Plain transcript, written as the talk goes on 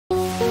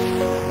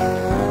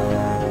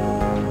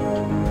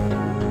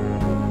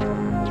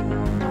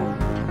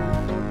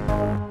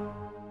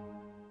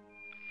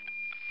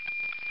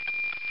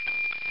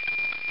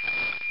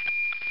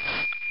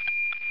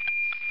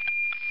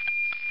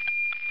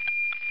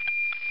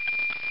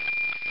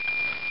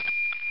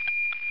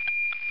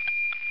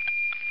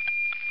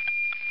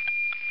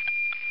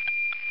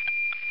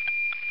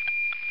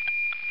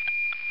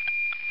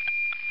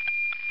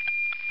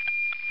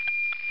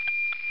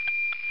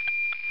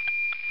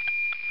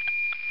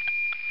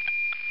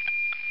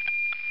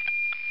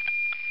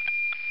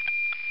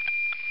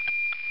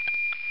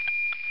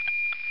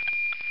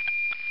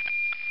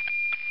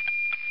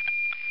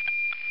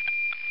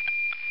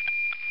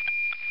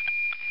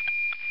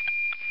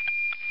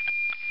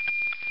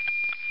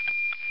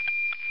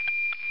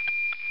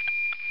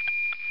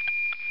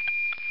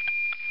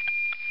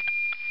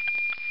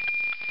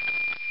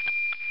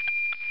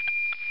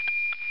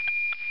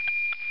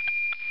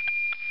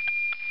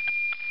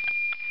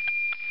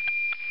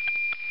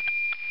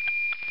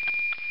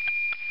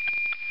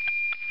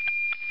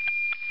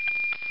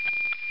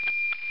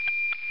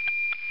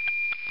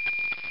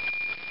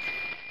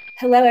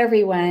Hello,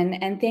 everyone,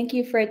 and thank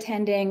you for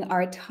attending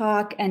our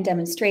talk and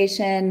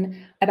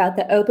demonstration about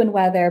the Open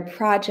Weather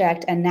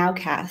Project and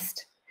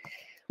Nowcast.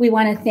 We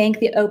want to thank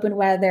the Open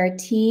Weather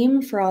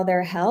team for all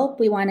their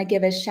help. We want to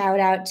give a shout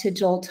out to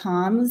Joel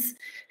Toms,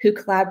 who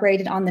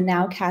collaborated on the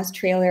Nowcast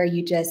trailer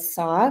you just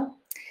saw.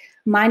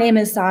 My name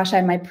is Sasha,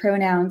 and my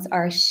pronouns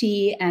are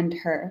she and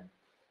her.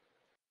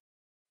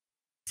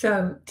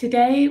 So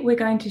today we're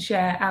going to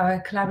share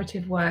our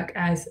collaborative work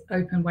as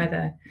Open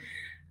Weather.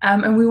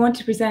 And we want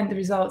to present the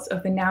results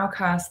of the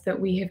Nowcast that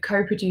we have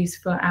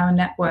co-produced for our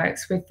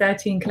networks with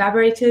 13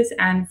 collaborators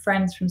and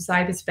friends from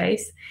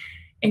cyberspace,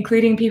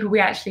 including people we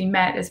actually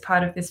met as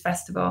part of this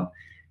festival.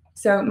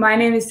 So my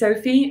name is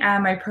Sophie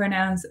and my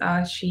pronouns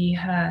are she,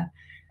 her.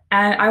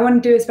 And I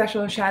want to do a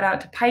special shout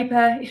out to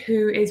Piper,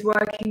 who is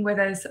working with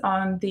us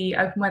on the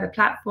Open Weather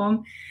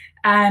platform.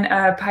 And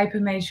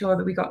Piper made sure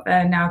that we got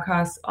the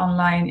Nowcast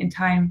online in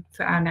time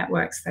for our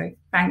network. So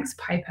thanks,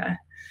 Piper.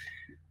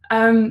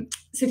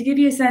 So to give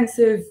you a sense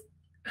of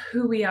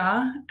who we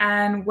are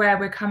and where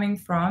we're coming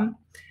from,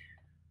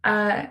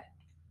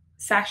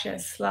 Sasha,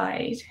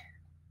 slide.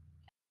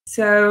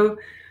 So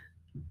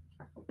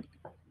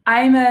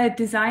I'm a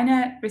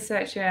designer,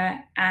 researcher,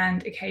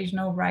 and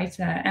occasional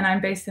writer, and I'm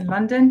based in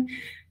London.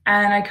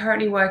 And I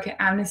currently work at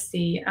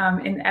Amnesty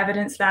in the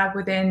evidence lab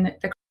within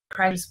the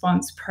crisis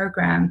response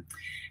program.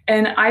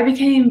 And I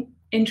became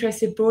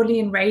interested broadly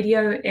in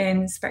radio,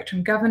 in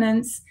spectrum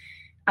governance,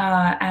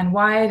 and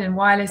wired and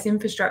wireless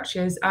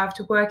infrastructures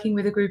after working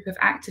with a group of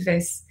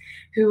activists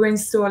who were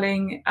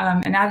installing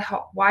an ad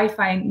hoc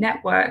Wi-Fi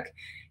network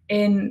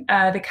in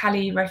the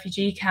Cali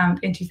refugee camp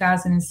in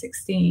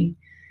 2016.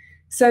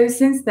 So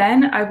since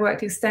then, I've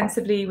worked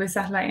extensively with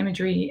satellite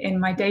imagery in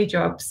my day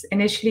jobs,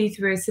 initially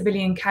through a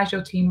civilian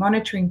casualty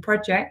monitoring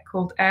project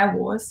called Air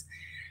Wars,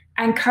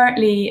 and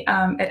currently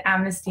at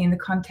Amnesty in the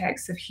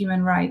context of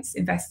human rights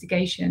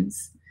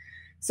investigations.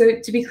 So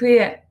to be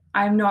clear,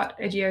 I'm not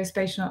a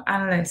geospatial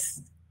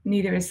analyst,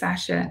 neither is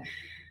Sasha.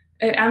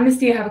 At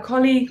Amnesty, I have a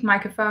colleague,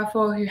 Micah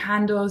Farfor, who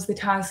handles the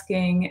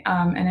tasking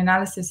and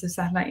analysis of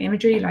satellite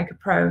imagery like a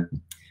pro.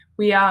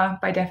 We are,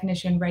 by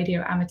definition,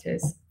 radio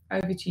amateurs.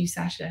 Over to you,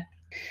 Sasha.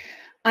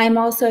 I'm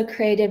also a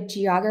creative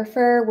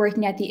geographer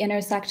working at the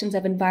intersections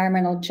of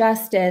environmental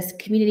justice,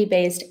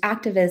 community-based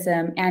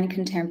activism, and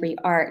contemporary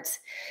art.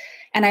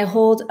 And I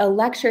hold a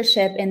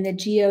lectureship in the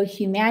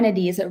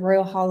geohumanities at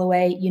Royal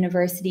Holloway,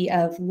 University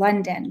of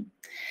London.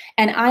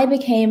 And I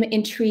became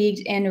intrigued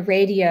in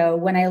radio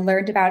when I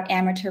learned about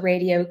amateur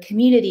radio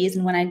communities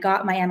and when I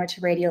got my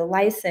amateur radio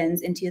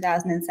license in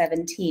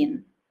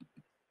 2017.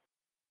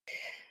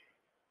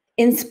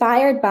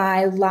 Inspired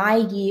by Lai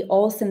Yi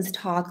Olson's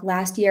talk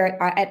last year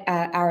at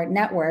our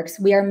networks,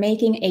 we are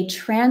making a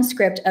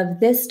transcript of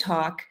this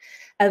talk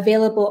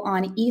available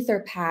on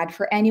Etherpad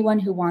for anyone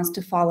who wants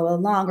to follow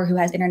along or who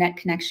has internet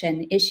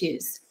connection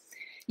issues.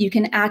 You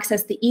can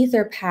access the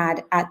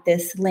Etherpad at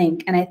this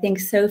link, and I think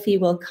Sophie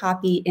will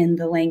copy in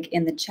the link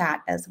in the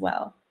chat as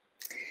well.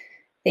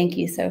 Thank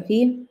you,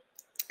 Sophie.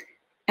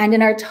 And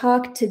in our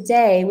talk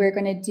today, we're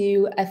going to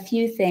do a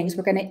few things.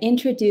 We're going to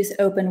introduce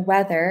Open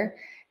Weather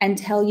and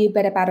tell you a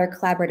bit about our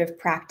collaborative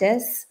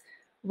practice.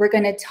 We're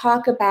going to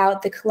talk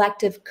about the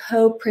collective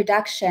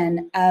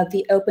co-production of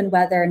the Open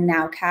Weather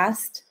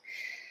Nowcast.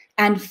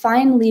 And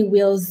finally,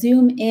 we'll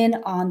zoom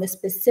in on the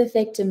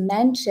specific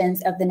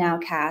dimensions of the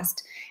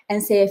Nowcast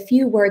and say a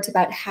few words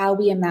about how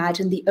we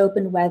imagine the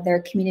Open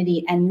Weather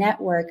community and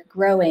network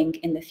growing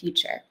in the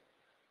future.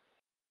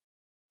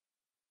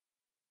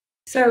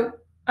 So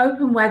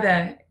Open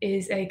Weather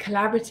is a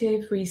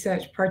collaborative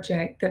research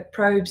project that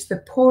probes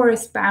the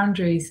porous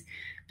boundaries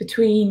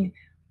between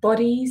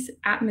bodies,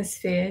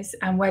 atmospheres,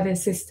 and weather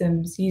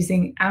systems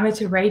using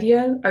amateur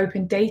radio,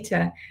 open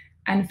data,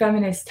 and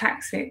feminist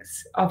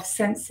tactics of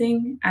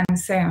sensing and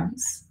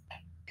séance.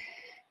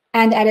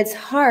 And at its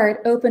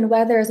heart, Open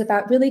Weather is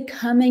about really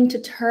coming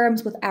to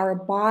terms with our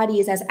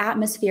bodies as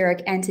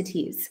atmospheric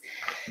entities.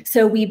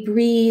 So we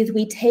breathe,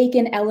 we take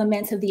in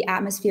elements of the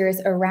atmospheres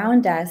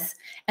around us,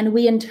 and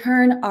we in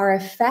turn are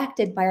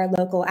affected by our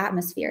local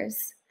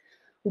atmospheres.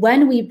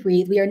 When we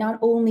breathe, we are not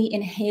only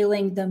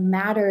inhaling the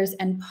matters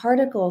and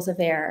particles of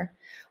air,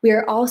 we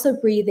are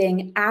also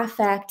breathing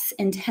affects,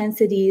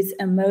 intensities,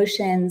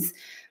 emotions,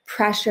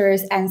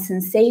 pressures, and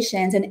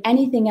sensations, and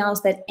anything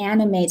else that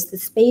animates the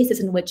spaces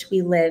in which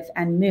we live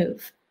and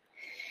move.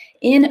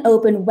 In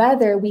Open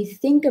Weather, we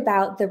think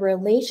about the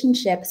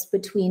relationships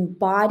between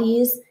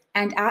bodies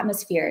and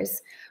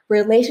atmospheres,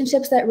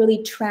 relationships that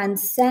really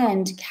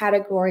transcend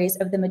categories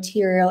of the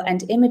material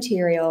and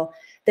immaterial,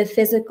 the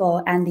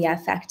physical and the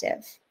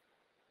affective.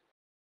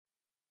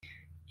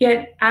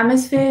 Yet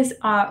atmospheres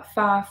are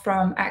far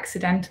from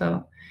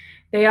accidental.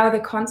 They are the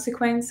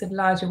consequence of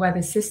larger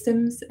weather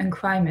systems and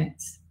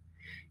climates.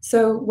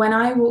 So when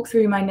I walk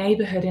through my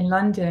neighborhood in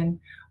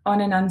London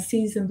on an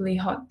unseasonably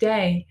hot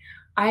day,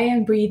 I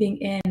am breathing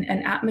in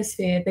an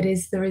atmosphere that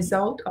is the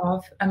result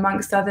of,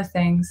 amongst other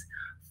things,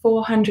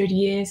 400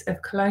 years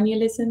of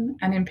colonialism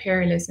and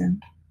imperialism.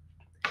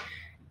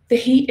 The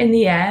heat in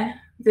the air,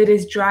 that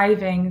is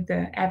driving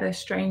the ever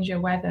stranger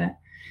weather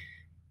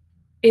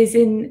is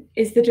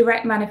the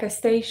direct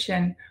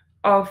manifestation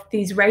of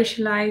these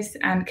racialized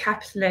and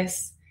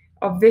capitalist,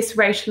 of this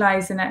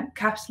racialized and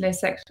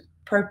capitalist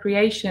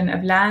expropriation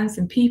of lands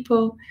and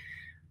people,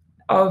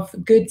 of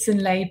goods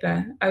and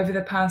labor over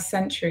the past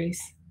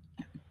centuries.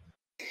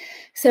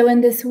 So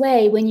in this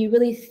way, when you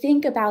really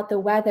think about the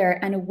weather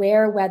and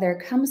where weather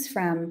comes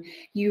from,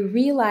 you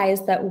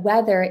realize that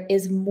weather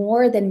is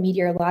more than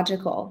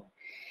meteorological.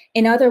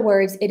 In other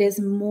words, it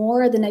is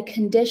more than a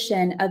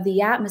condition of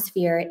the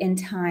atmosphere in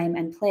time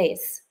and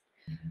place.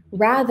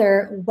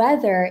 Rather,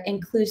 weather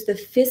includes the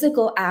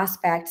physical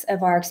aspects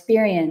of our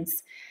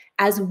experience,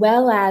 as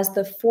well as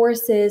the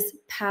forces,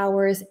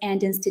 powers,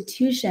 and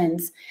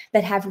institutions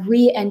that have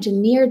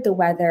re-engineered the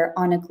weather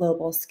on a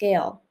global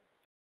scale.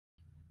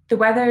 The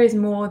weather is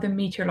more than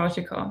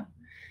meteorological.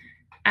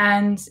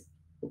 And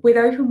with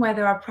open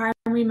weather, our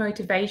primary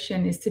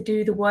motivation is to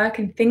do the work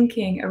and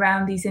thinking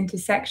around these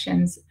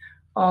intersections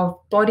of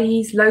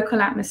bodies,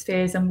 local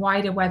atmospheres, and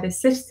wider weather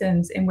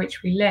systems in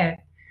which we live.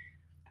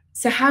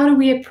 So how do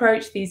we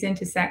approach these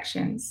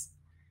intersections?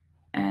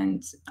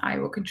 And I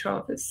will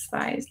control the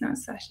slides now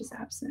Sasha's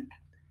absent.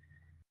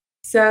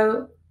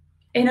 So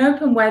in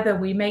open weather,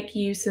 we make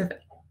use of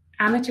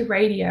amateur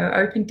radio,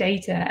 open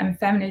data, and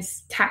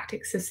feminist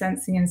tactics of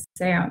sensing and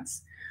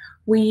séance.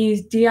 We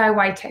use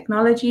DIY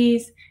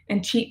technologies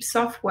and cheap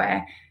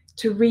software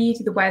to read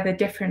the weather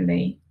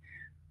differently,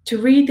 to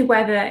read the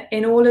weather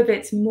in all of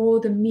its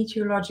more than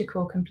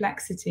meteorological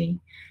complexity,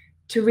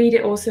 to read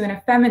it also in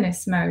a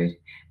feminist mode,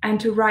 and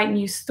to write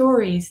new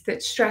stories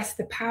that stress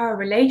the power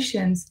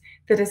relations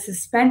that are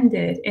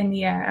suspended in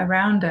the air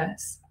around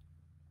us.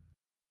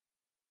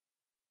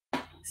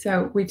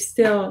 So we've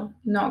still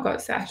not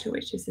got Sasha,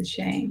 which is a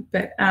shame,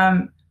 but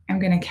I'm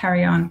going to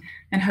carry on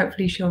and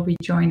hopefully she'll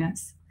rejoin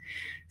us.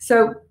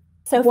 So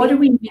Sophie, what do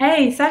we,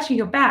 hey, Sasha,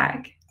 you're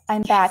back.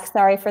 I'm back.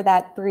 Sorry for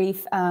that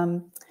brief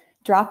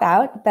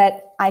dropout,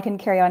 but I can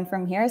carry on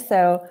from here.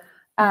 So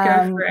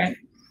go for it.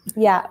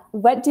 Yeah,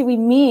 what do we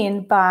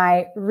mean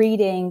by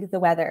reading the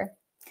weather?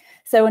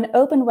 So in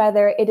open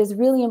weather, it is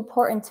really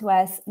important to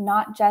us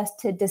not just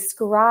to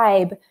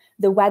describe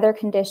the weather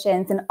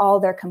conditions and all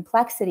their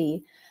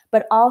complexity,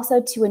 but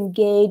also to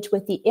engage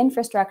with the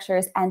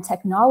infrastructures and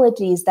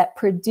technologies that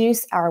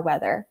produce our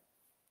weather.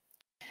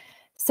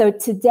 So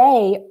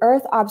today,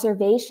 Earth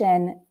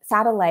observation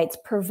satellites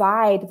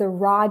provide the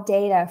raw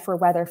data for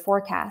weather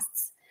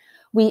forecasts.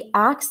 We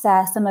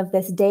access some of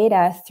this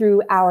data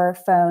through our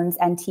phones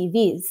and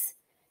TVs.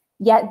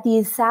 Yet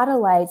these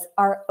satellites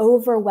are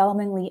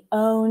overwhelmingly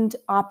owned,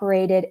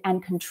 operated,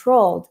 and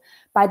controlled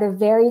by the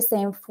very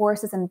same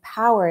forces and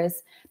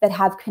powers that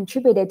have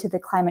contributed to the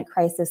climate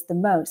crisis the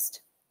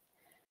most.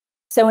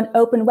 So in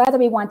open weather,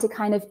 we want to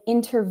kind of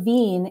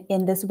intervene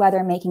in this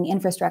weather-making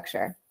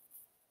infrastructure.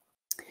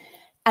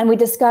 And we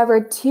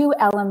discovered two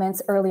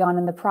elements early on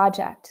in the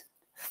project.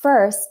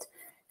 First,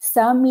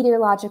 some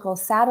meteorological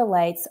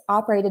satellites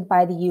operated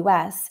by the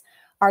US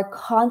are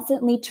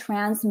constantly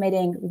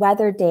transmitting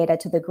weather data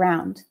to the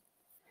ground.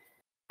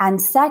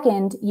 And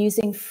second,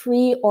 using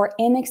free or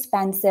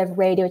inexpensive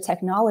radio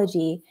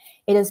technology,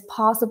 it is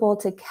possible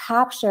to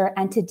capture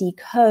and to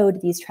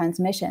decode these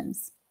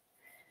transmissions.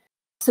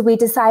 So we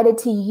decided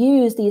to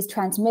use these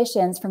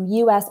transmissions from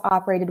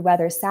US-operated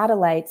weather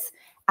satellites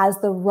as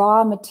the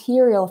raw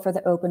material for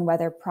the open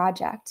weather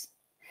project,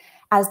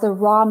 as the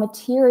raw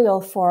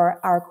material for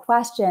our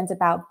questions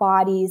about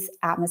bodies,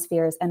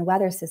 atmospheres, and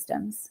weather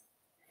systems.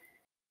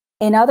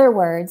 In other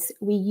words,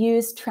 we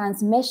used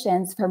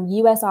transmissions from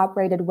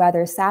US-operated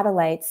weather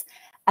satellites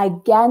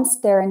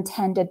against their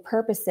intended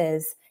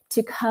purposes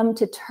to come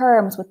to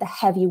terms with the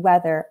heavy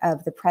weather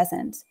of the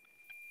present.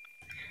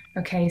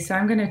 Okay, so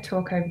I'm going to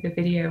talk over the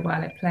video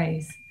while it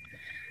plays.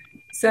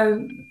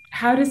 So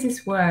how does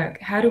this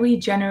work? How do we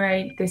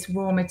generate this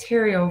raw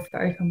material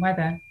for open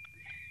weather?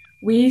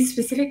 We use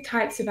specific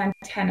types of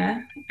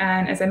antenna,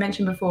 and as I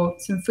mentioned before,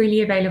 some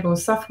freely available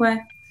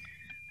software.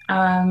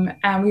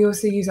 And we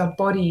also use our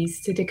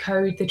bodies to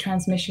decode the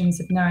transmissions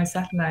of NOAA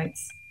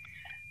satellites.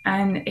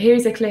 And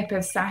here's a clip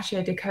of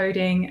Sasha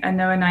decoding a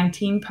NOAA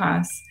 19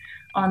 pass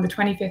on the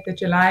 25th of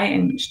July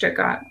in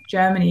Stuttgart,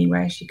 Germany,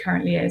 where she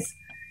currently is.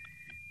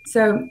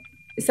 So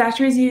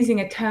Sasha is using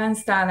a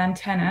turnstile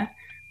antenna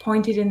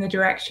pointed in the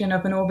direction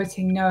of an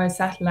orbiting NOAA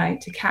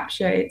satellite to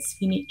capture its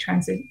unique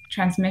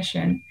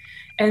transmission.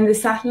 And the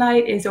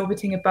satellite is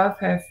orbiting above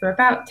her for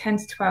about 10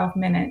 to 12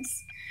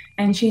 minutes.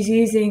 And she's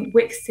using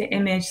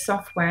Wix-to-image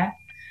software.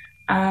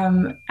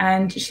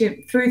 And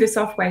through the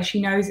software,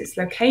 she knows its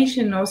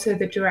location and also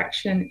the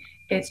direction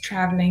it's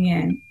traveling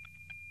in.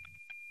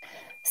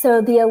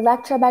 So the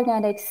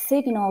electromagnetic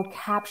signal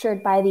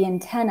captured by the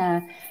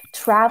antenna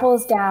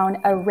travels down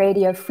a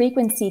radio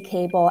frequency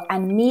cable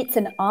and meets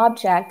an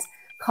object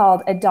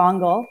called a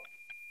dongle,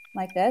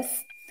 like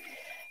this.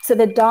 So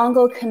the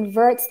dongle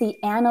converts the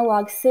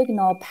analog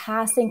signal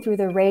passing through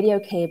the radio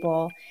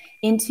cable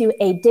into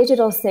a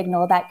digital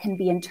signal that can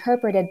be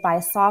interpreted by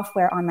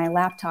software on my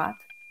laptop.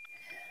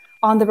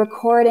 On the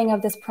recording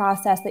of this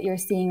process that you're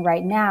seeing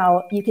right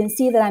now, you can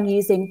see that I'm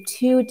using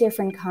two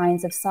different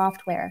kinds of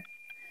software.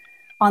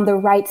 On the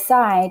right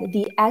side,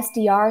 the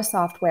SDR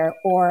software,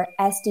 or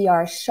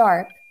SDR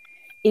Sharp,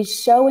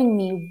 is showing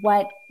me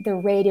what the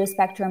radio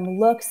spectrum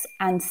looks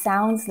and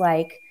sounds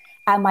like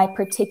at my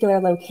particular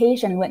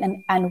location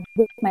and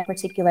with my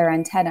particular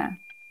antenna.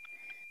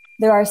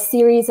 There are a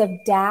series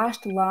of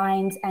dashed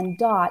lines and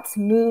dots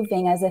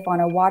moving as if on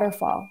a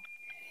waterfall.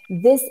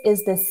 This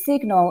is the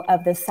signal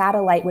of the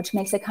satellite, which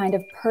makes a kind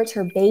of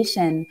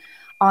perturbation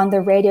on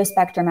the radio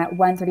spectrum at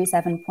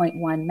 137.1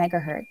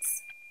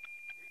 megahertz.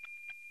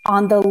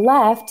 On the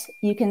left,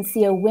 you can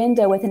see a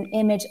window with an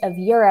image of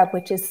Europe,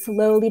 which is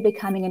slowly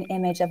becoming an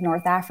image of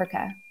North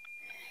Africa.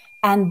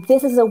 And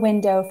this is a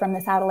window from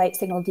the satellite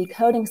signal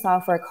decoding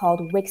software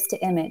called Wix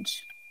to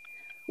Image.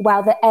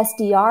 While the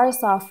SDR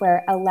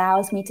software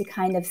allows me to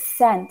kind of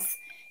sense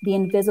the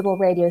invisible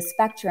radio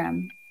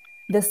spectrum,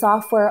 the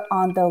software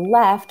on the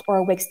left,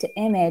 or Wix to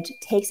Image,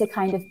 takes a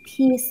kind of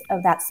piece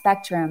of that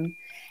spectrum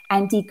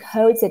and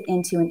decodes it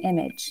into an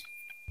image.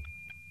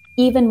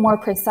 Even more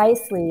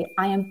precisely,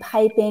 I am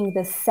piping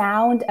the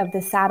sound of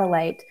the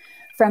satellite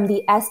from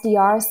the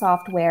SDR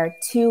software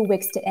to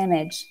Wix to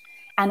Image,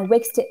 and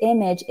Wix to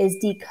Image is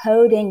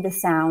decoding the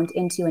sound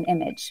into an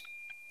image.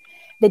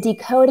 The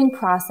decoding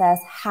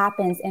process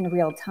happens in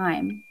real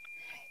time.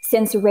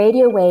 Since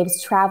radio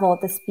waves travel at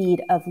the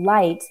speed of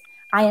light,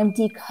 I am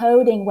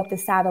decoding what the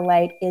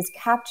satellite is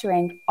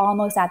capturing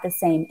almost at the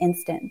same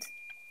instant.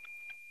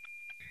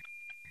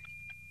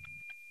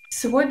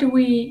 So what do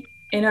we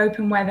in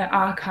open weather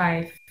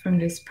archive from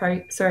this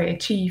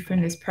achieve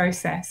from this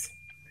process?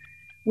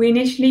 We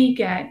initially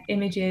get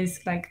images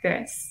like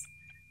this,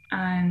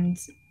 and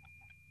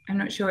I'm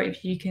not sure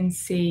if you can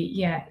see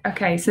yet.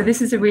 Okay, so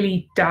this is a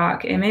really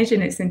dark image,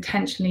 and it's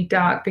intentionally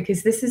dark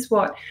because this is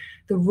what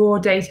the raw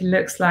data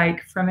looks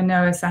like from a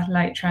NOAA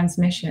satellite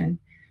transmission.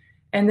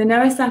 And the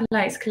NOAA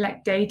satellites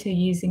collect data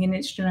using an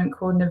instrument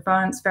called an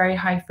Advanced Very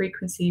High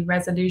Frequency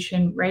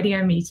Resolution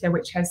Radiometer,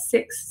 which has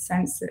 6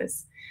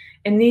 sensors.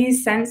 And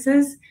these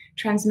sensors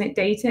transmit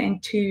data in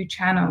 2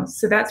 channels.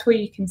 So that's what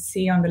you can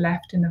see on the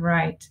left and the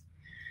right.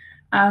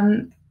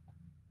 On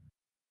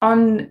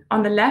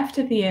the left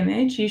of the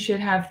image, you should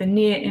have the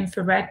near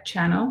infrared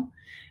channel.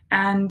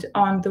 And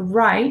on the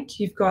right,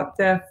 you've got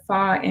the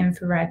far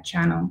infrared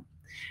channel.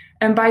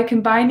 And by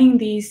combining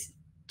these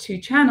 2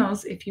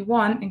 channels, if you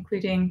want,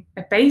 including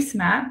a base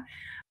map,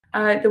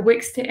 the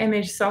Wix to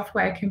Image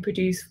software can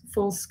produce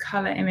false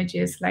color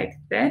images like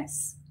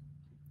this.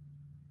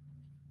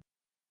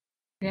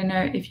 I don't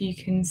know if you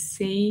can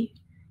see.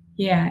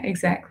 Yeah,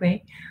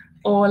 exactly.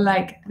 Or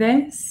like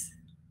this.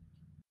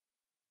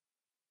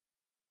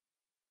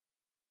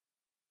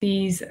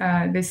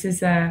 This is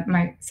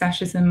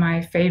Sasha's and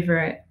my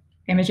favorite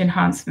image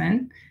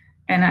enhancement,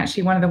 and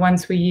actually one of the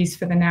ones we use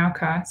for the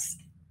Nowcast.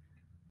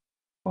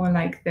 Or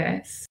like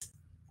this.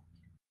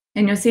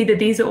 And you'll see that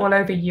these are all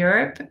over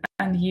Europe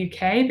and the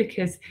UK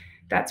because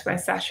that's where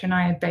Sasha and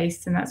I are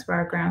based, and that's where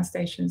our ground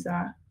stations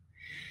are.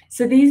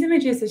 So these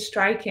images are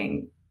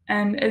striking.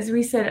 And as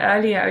we said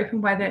earlier,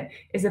 open weather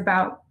is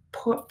about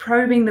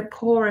probing the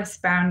porous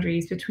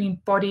boundaries between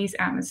bodies,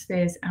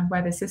 atmospheres, and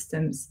weather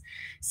systems.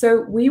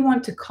 So we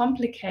want to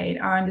complicate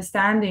our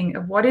understanding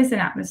of what is an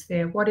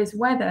atmosphere, what is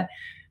weather,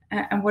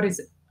 and what is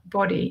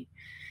body.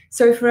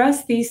 So for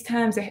us, these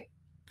terms are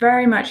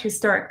very much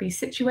historically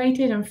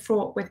situated and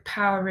fraught with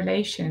power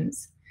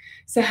relations.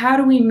 So how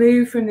do we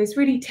move from this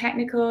really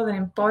technical and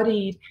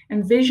embodied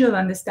and visual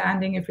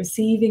understanding of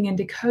receiving and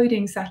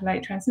decoding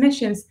satellite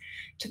transmissions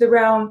to the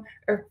realm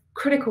of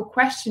critical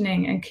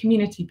questioning and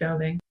community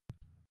building?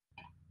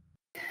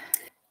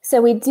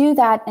 So we do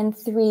that in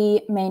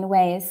 3 main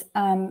ways.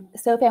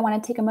 Sophie, I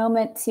want to take a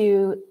moment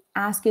to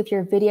ask you if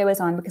your video is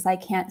on because I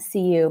can't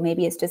see you.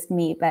 Maybe it's just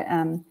me, but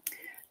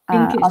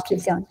I'll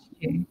keep going.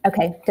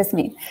 Okay, just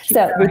me.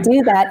 So we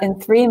do that in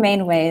 3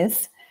 main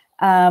ways.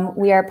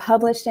 We are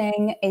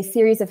publishing a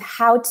series of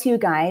how-to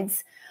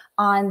guides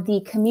on the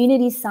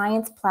community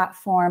science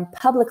platform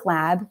Public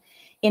Lab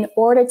in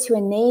order to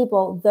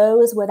enable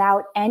those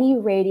without any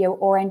radio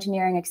or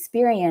engineering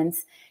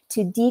experience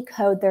to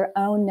decode their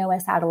own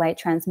NOAA satellite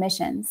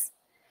transmissions.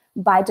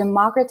 By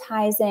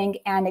democratizing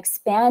and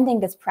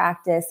expanding this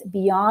practice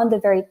beyond the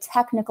very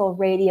technical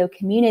radio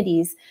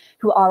communities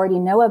who already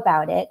know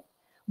about it,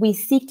 we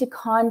seek to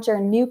conjure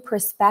new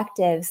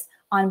perspectives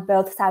on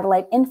both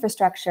satellite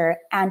infrastructure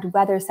and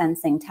weather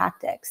sensing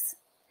tactics.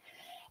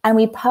 And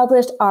we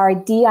published our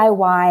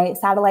DIY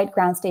satellite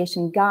ground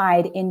station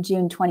guide in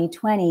June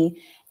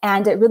 2020,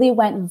 and it really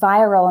went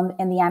viral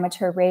in the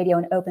amateur radio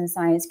and open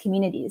science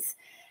communities.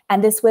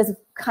 And this was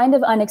kind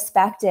of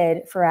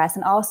unexpected for us,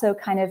 and also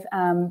kind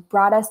of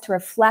brought us to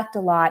reflect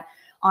a lot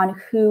on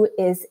who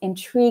is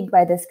intrigued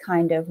by this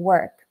kind of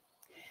work.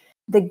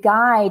 The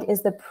guide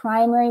is the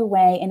primary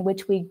way in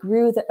which we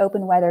grew the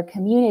open weather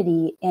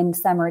community in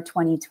summer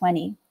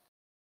 2020.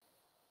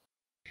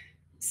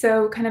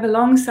 So kind of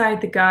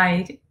alongside the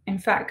guide, in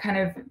fact, kind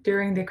of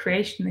during the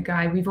creation of the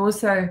guide, we've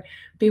also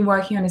been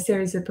working on a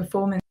series of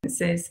performance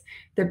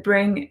that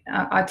bring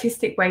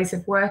artistic ways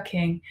of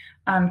working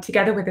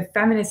together with the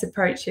feminist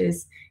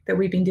approaches that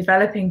we've been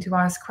developing to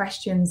ask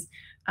questions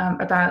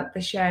about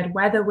the shared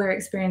weather we're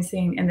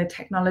experiencing and the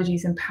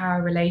technologies and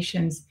power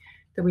relations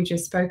that we've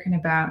just spoken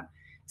about.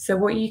 So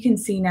what you can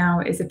see now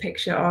is a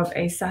picture of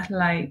a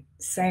satellite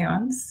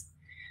séance.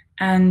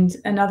 And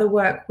another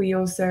work we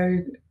also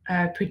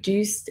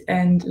produced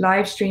and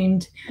live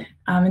streamed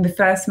in the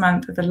first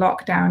month of the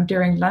lockdown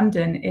during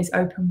London is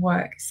Open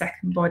Work,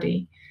 Second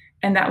Body.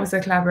 And that was a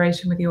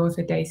collaboration with the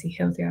author Daisy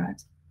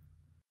Hildyard.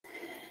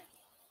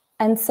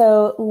 And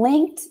so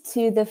linked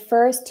to the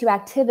first two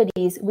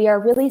activities, we are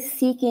really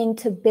seeking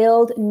to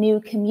build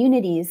new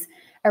communities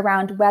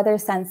around weather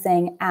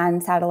sensing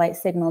and satellite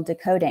signal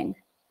decoding.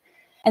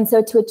 And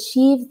so to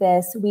achieve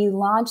this, we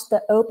launched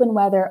the Open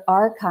Weather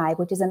Archive,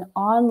 which is an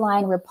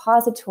online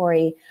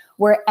repository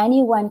where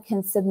anyone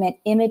can submit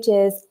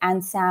images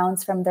and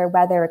sounds from their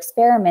weather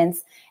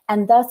experiments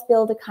and thus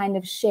build a kind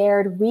of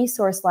shared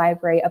resource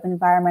library of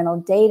environmental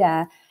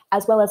data,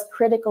 as well as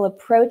critical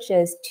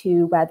approaches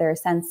to weather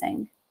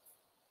sensing.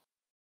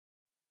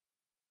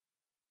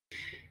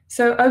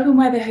 So Open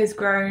Weather has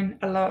grown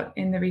a lot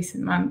in the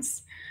recent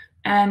months.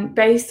 And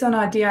based on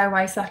our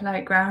DIY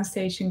satellite ground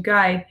station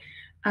guide,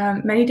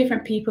 many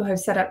different people have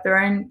set up their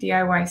own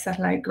DIY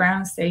satellite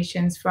ground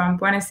stations from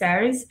Buenos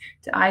Aires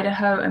to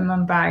Idaho and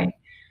Mumbai.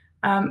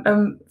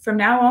 From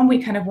now on,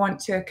 we kind of want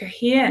to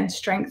cohere and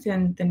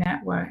strengthen the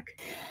network.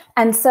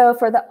 And so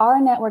for the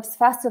Our Networks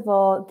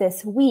Festival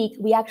this week,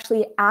 we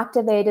actually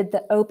activated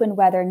the Open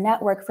Weather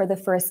Network for the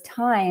first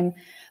time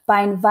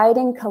by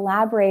inviting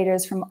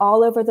collaborators from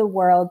all over the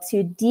world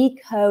to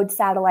decode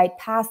satellite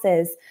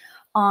passes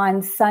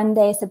on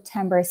Sunday,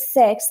 September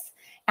 6th,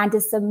 and to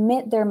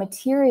submit their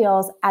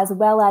materials as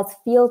well as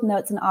field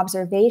notes and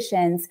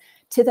observations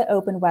to the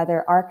Open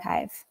Weather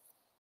Archive.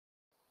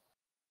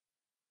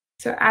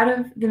 So out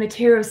of the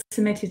materials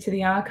submitted to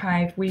the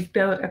archive, we've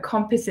built a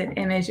composite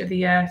image of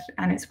the Earth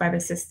and its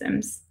weather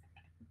systems.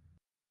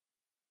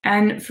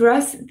 And for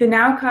us, the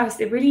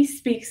Nowcast, it really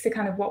speaks to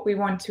kind of what we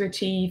want to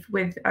achieve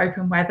with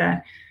Open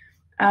Weather.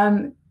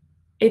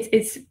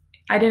 It's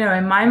I don't know,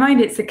 in my mind,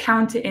 it's a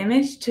counter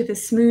image to the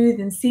smooth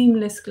and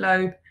seamless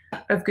globe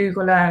of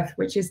Google Earth,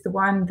 which is the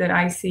one that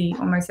I see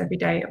almost every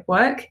day at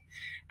work.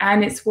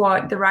 And it's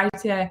what the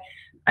writer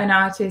and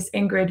artist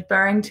Ingrid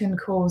Burrington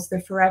calls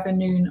the forever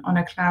noon on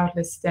a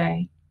cloudless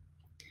day.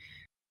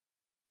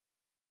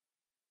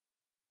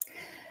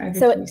 Over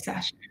to you,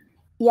 Sasha.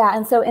 Yeah,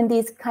 and so in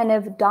these kind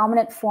of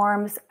dominant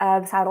forms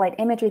of satellite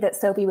imagery that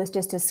Sophie was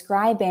just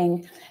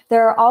describing,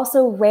 there are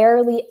also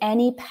rarely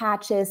any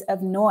patches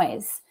of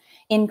noise.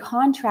 In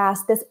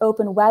contrast, this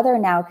Open Weather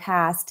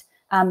Nowcast,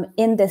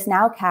 in this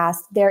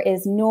Nowcast, there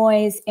is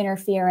noise,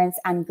 interference,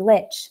 and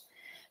glitch.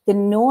 The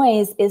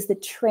noise is the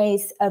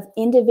trace of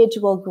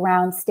individual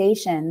ground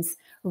stations,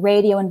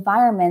 radio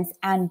environments,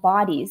 and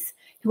bodies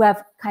who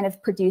have kind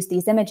of produced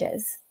these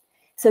images.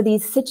 So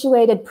these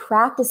situated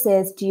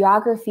practices,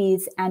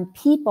 geographies, and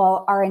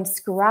people are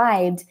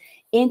inscribed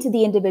into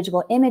the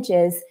individual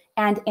images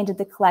and into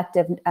the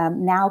collective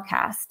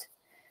Nowcast.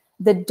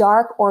 The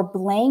dark or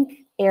blank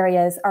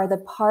areas are the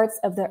parts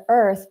of the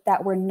Earth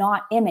that were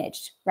not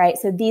imaged, right?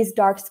 So these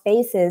dark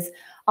spaces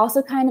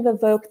also kind of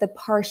evoke the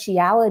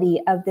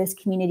partiality of this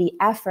community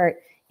effort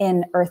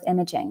in Earth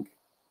imaging.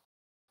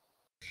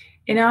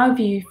 In our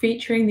view,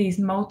 featuring these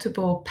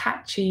multiple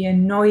patchy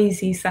and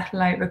noisy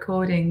satellite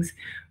recordings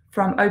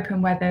from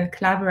Open Weather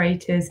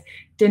collaborators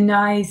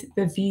denies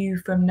the view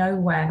from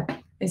nowhere,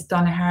 as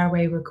Donna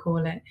Haraway would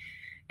call it.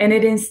 And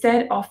it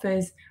instead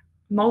offers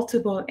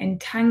multiple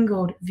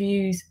entangled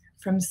views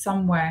from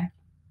somewhere.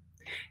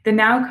 The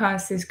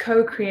Nowcast is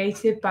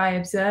co-created by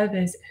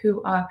observers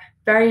who are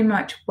very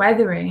much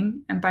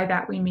weathering, and by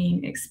that we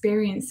mean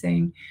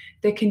experiencing,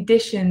 the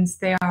conditions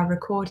they are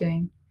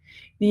recording.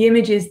 The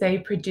images they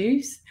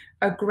produce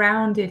are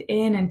grounded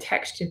in and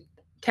textured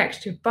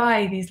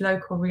by these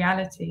local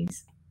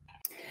realities.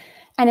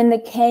 And in the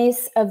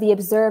case of the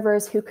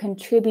observers who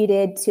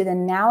contributed to the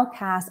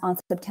Nowcast on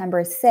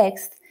September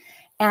 6th,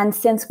 and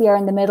since we are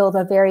in the middle of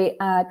a very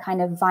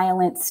kind of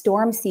violent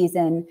storm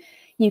season,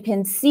 you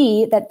can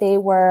see that they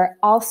were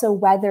also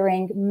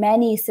weathering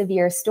many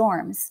severe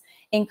storms,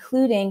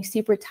 including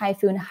Super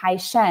Typhoon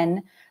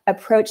Haishen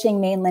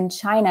approaching mainland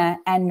China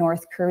and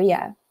North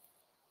Korea.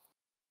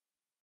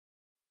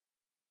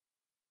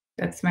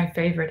 That's my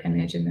favorite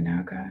image in the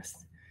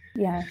Nowcast.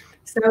 Yeah.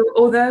 So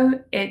although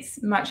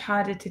it's much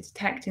harder to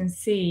detect and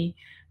see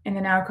in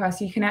the Nowcast,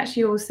 you can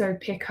actually also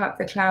pick up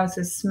the clouds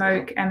of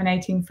smoke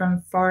emanating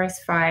from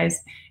forest fires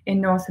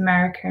in North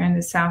America and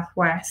the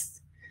Southwest.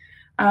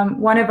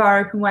 One of our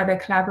Open Weather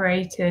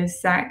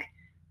collaborators, Zach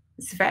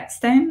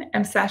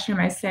Svetstein, Sasha, am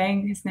I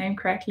saying his name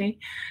correctly?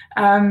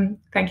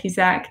 Thank you,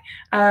 Zach,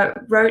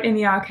 wrote in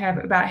the archive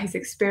about his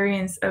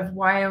experience of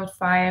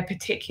wildfire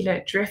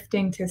particulate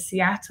drifting to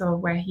Seattle,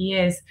 where he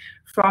is,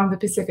 from the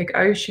Pacific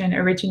Ocean,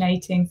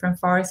 originating from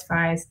forest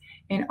fires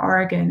in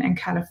Oregon and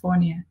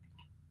California.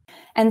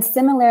 And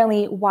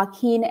similarly,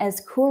 Joaquin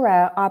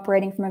Ezcurra,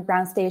 operating from a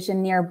ground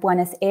station near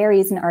Buenos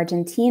Aires in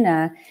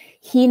Argentina,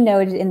 he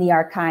noted in the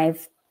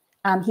archive,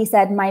 he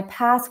said, "My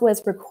pass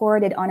was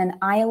recorded on an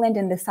island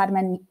in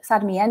the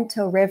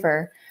Sarmiento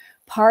River,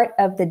 part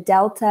of the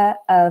delta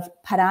of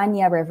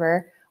Paraná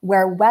River,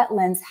 where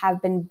wetlands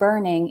have been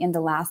burning in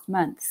the last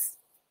months."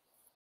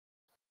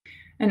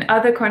 And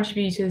other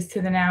contributors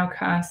to the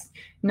Nowcast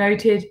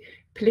noted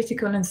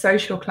political and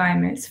social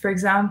climates. For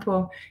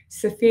example,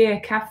 Sophia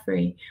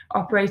Caffrey,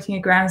 operating a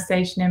ground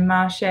station in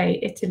Marche,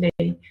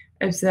 Italy,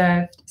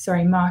 observed,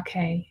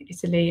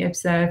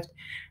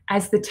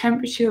 "As the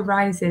temperature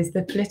rises,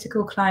 the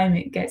political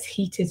climate gets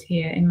heated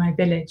here in my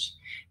village.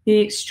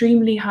 The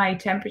extremely high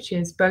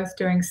temperatures, both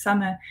during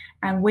summer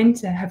and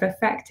winter, have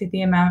affected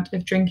the amount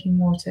of drinking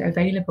water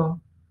available.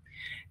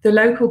 The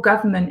local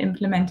government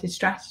implemented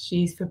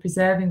strategies for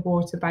preserving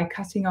water by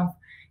cutting off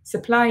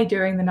supply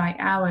during the night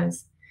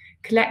hours.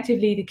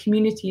 Collectively, the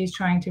community is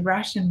trying to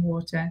ration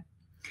water.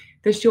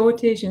 The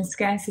shortage and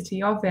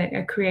scarcity of it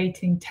are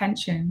creating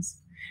tensions.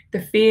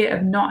 The fear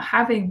of not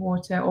having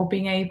water or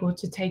being able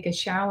to take a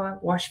shower,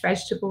 wash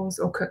vegetables,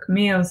 or cook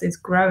meals is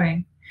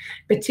growing,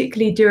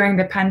 particularly during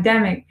the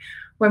pandemic,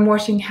 when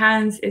washing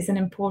hands is an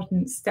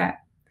important step.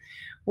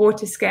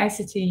 Water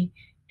scarcity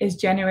is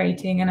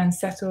generating an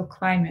unsettled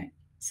climate,"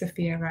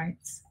 Sophia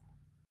writes.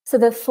 So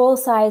the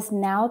full-size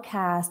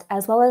Nowcast,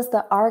 as well as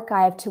the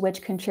archive to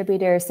which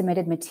contributors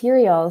submitted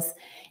materials,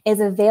 is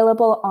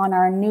available on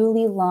our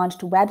newly launched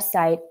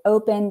website,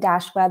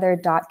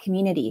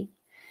 open-weather.community.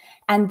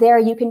 And there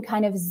you can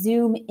kind of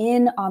zoom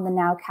in on the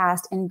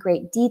Nowcast in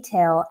great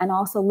detail and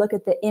also look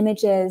at the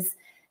images,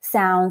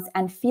 sounds,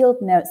 and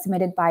field notes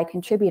submitted by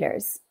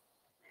contributors.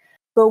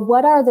 But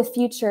what are the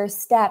future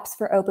steps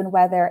for Open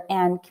Weather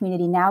and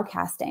community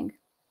nowcasting?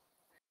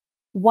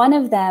 One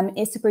of them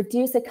is to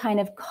produce a kind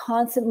of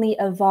constantly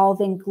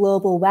evolving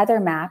global weather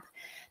map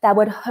that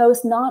would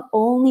host not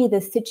only the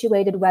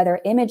situated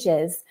weather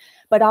images,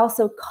 but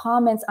also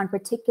comments on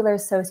particular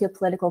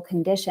sociopolitical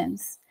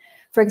conditions.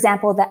 For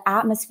example, the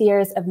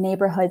atmospheres of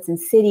neighborhoods and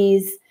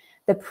cities,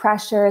 the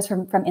pressures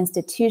from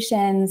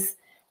institutions,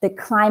 the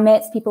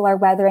climates people are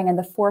weathering, and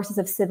the forces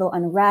of civil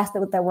unrest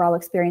that we're all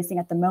experiencing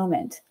at the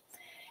moment.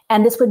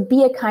 And this would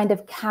be a kind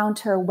of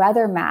counter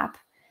weather map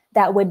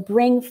that would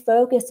bring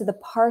focus to the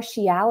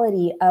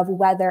partiality of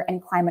weather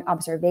and climate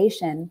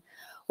observation,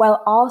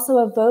 while also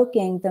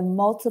evoking the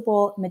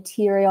multiple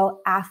material,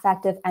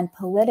 affective, and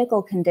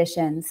political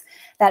conditions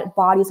that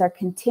bodies are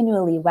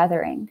continually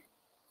weathering.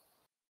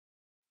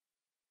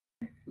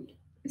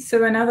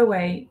 So another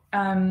way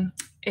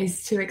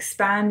is to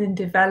expand and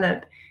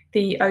develop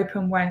the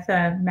Open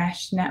Weather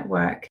Mesh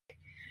Network.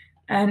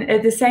 And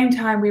at the same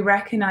time, we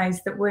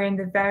recognize that we're in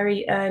the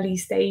very early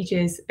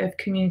stages of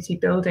community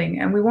building,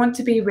 and we want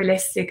to be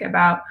realistic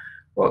about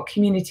what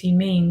community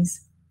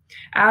means.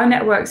 Our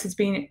networks has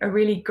been a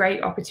really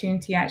great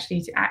opportunity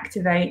actually to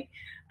activate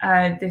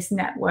this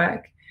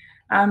network,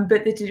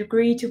 but the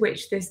degree to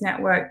which this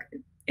network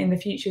in the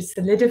future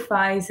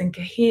solidifies and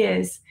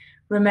coheres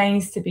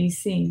remains to be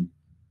seen.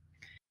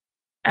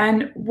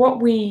 And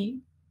what we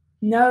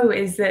know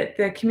is that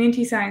the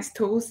community science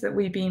tools that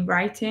we've been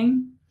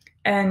writing,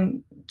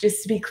 and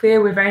just to be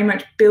clear, we're very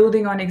much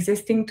building on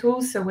existing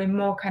tools, so we're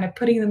more kind of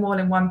putting them all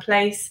in one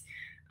place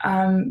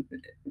and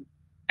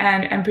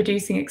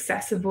producing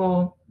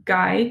accessible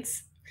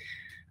guides,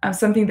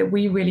 something that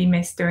we really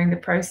missed during the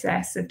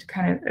process of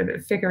kind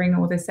of figuring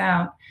all this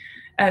out.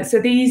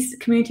 So these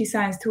community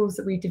science tools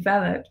that we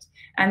developed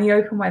and the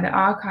Open Weather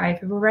Archive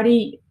have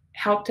already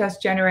helped us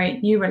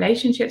generate new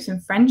relationships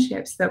and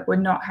friendships that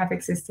would not have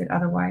existed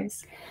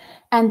otherwise.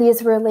 And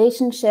these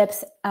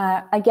relationships,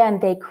 again,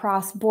 they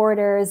cross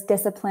borders,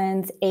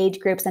 disciplines, age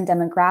groups, and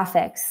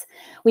demographics.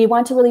 We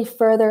want to really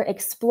further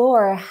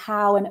explore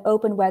how an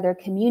open weather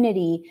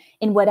community,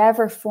 in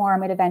whatever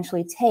form it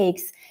eventually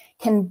takes,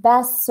 can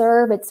best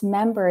serve its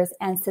members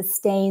and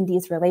sustain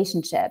these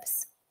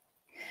relationships.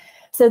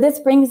 So this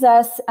brings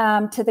us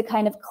to the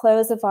kind of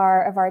close of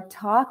our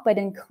talk, but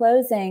in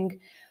closing,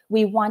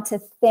 we want to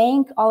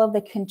thank all of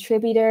the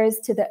contributors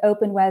to the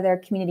Open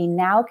Weather Community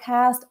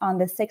Nowcast on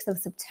the 6th of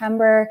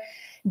September.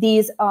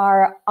 These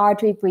are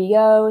Audrey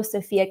Briot,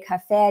 Sophia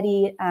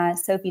Caffrey,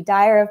 Sophie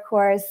Dyer, of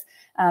course,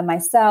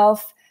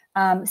 myself,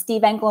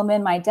 Steve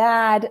Engelmann, my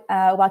dad,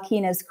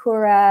 Joaquin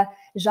Ezcurra,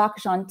 Jacques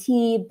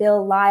Gentil,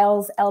 Bill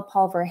Lyles, L.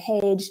 Paul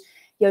Verhage,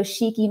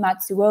 Yoshiki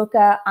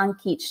Matsuoka,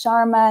 Ankit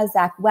Sharma,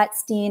 Zach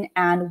Wetstein,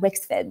 and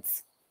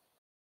Wixfids.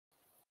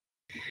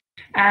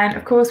 And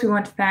of course, we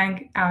want to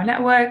thank our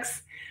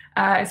networks,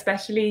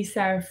 especially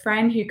Sarah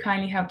Friend, who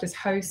kindly helped us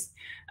host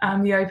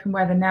the Open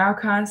Weather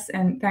Nowcast.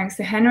 And thanks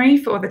to Henry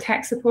for all the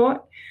tech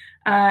support.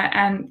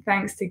 And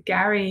thanks to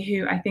Gary,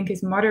 who I think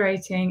is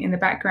moderating in the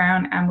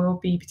background and will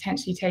be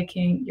potentially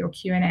taking your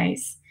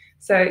Q&As.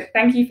 So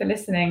thank you for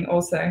listening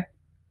also.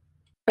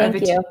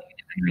 Thank you.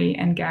 Henry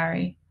and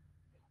Gary.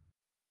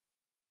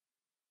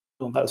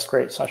 Well, that was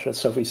great, Sasha.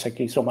 Sophie, thank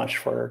you so much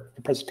for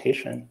the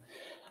presentation.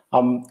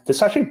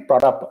 This actually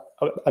brought up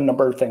a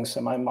number of things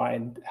in my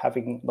mind,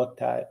 having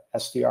looked at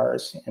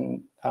SDRs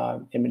and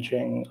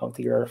imaging of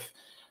the Earth.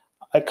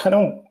 I kind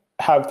of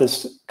have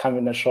this kind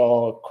of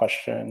initial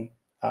question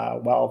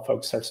while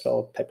folks are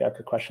still typing out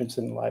their questions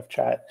in the live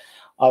chat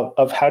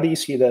of how do you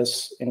see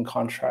this in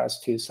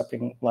contrast to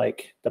something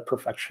like the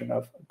perfection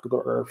of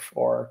Google Earth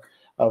or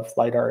of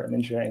LiDAR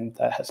imaging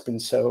that has been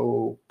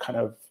so kind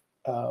of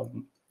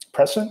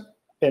present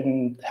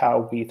in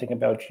how we think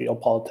about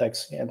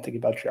geopolitics and think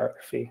about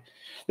geography.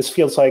 This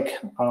feels like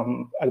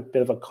a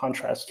bit of a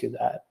contrast to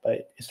that,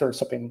 but is there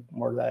something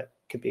more that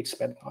could be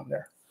expanded on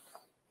there?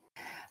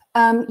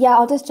 Yeah,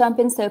 I'll just jump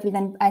in, Sophie,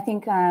 then I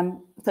think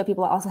Sophie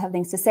will also have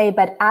things to say,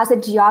 but as a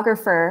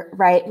geographer,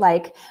 right,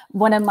 like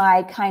one of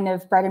my kind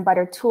of bread and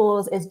butter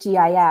tools is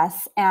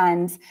GIS,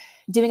 and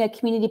doing a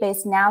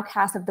community-based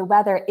nowcast of the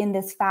weather in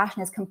this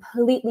fashion is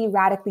completely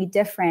radically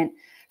different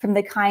from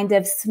the kind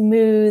of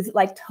smooth,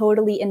 like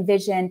totally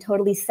envisioned,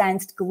 totally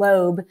sensed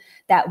globe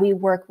that we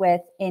work with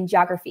in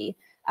geography.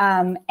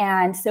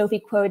 And Sophie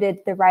quoted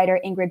the writer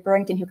Ingrid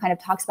Burrington, who kind of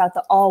talks about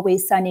the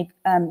always sunny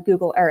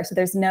Google Earth. So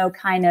there's no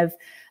kind of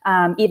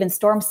even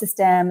storm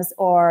systems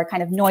or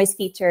kind of noise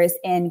features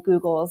in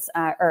Google's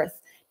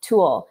Earth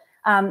tool.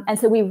 And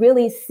so we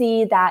really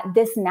see that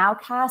this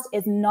nowcast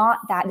is not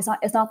that,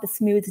 it's not the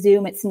smooth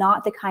zoom, it's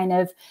not the kind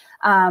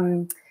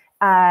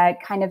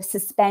of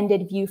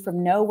suspended view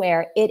from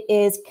nowhere. It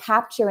is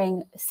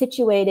capturing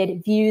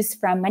situated views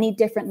from many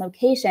different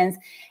locations,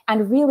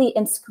 and really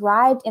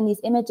inscribed in these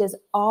images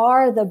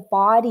are the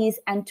bodies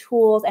and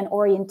tools and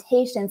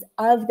orientations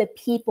of the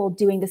people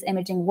doing this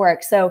imaging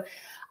work. So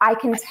I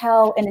can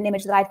tell in an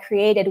image that I've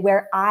created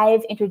where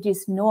I've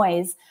introduced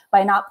noise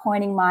by not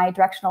pointing my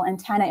directional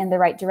antenna in the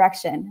right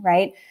direction,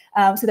 right?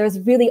 So there's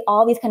really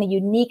all these kind of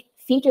unique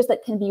features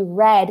that can be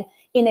read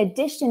in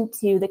addition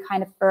to the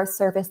kind of Earth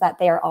surface that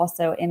they are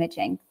also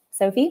imaging.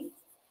 Sophie?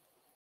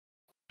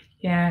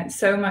 Yeah,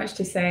 so much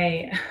to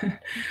say.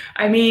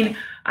 I mean,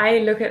 I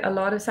look at a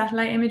lot of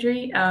satellite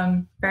imagery,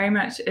 very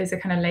much as a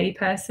kind of lay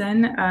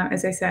person,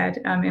 as I said,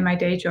 in my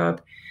day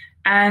job.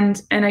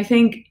 And I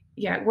think,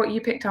 yeah, what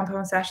you picked up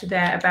on, Sasha,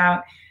 there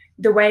about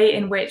the way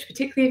in which,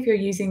 particularly if you're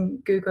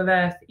using Google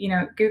Earth, you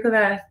know, Google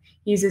Earth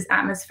uses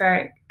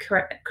atmospheric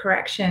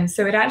correction.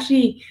 So it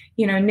actually,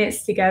 you know,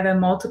 knits together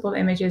multiple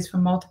images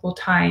from multiple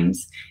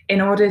times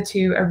in order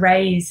to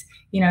erase,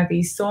 you know,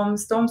 these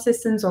storm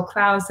systems or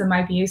clouds that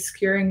might be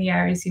obscuring the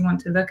areas you want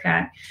to look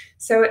at.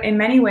 So in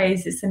many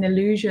ways, it's an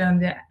illusion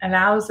that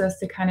allows us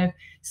to kind of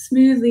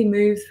smoothly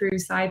move through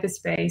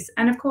cyberspace.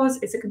 And of course,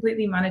 it's a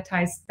completely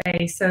monetized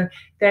space. So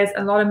there's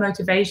a lot of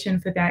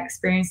motivation for that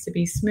experience to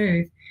be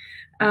smooth.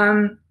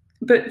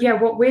 But yeah,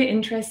 what we're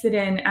interested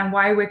in and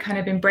why we're kind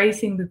of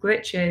embracing the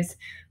glitches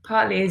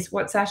partly is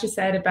what Sasha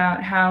said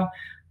about how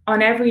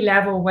on every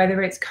level,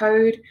 whether it's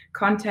code,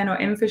 content, or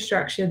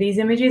infrastructure, these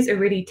images are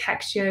really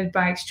textured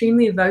by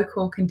extremely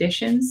local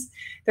conditions.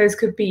 Those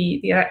could be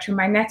the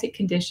electromagnetic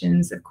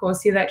conditions. Of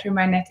course, the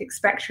electromagnetic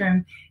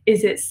spectrum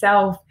is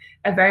itself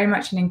a very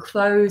much an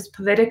enclosed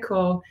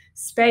political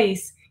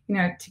space, you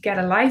know, to get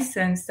a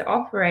license to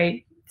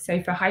operate,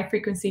 say for high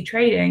frequency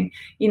trading,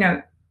 you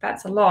know,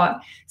 that's a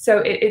lot.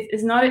 So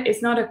it's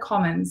not a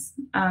commons,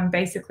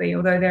 basically,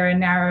 although there are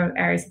narrow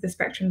areas of the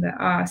spectrum that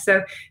are.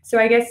 So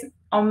I guess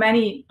on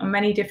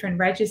many different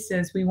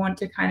registers, we want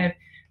to kind of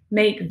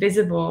make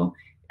visible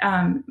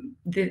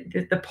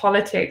the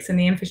politics and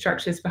the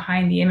infrastructures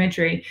behind the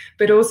imagery.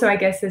 But also, I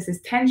guess there's this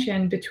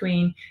tension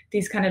between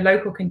these kind of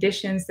local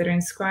conditions that are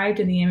inscribed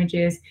in the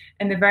images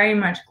and the very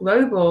much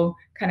global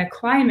kind of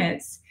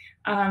climates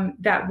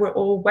that we're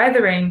all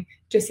weathering,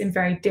 just in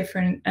very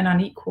different and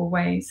unequal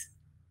ways.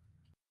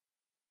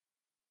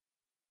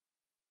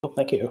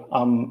 Thank you.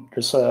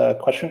 There's a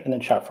question in the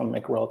chat from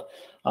McWorld,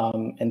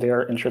 and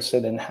they're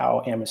interested in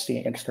how Amnesty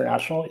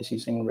International is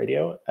using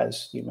radio,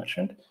 as you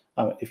mentioned.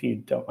 If you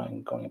don't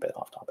mind going a bit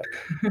off topic.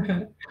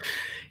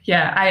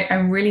 Yeah,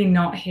 I'm really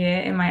not here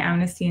in my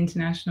Amnesty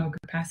International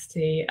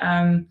capacity.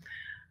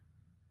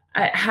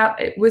 How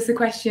was the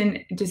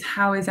question? Just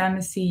how is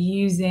Amnesty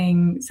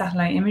using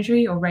satellite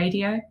imagery or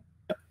radio?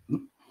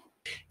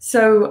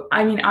 So,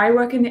 I mean, I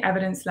work in the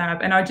evidence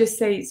lab, and I'll just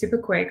say super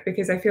quick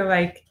because I feel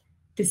like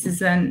this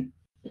isn't.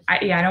 I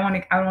don't want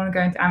to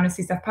go into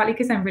Amnesty stuff, partly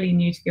because I'm really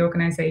new to the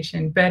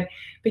organization. But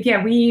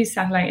yeah, we use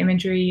satellite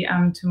imagery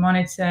to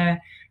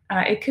monitor.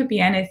 It could be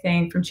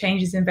anything from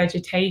changes in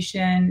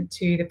vegetation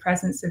to the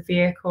presence of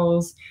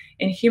vehicles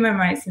in human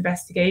rights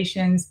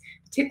investigations,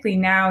 particularly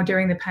now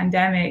during the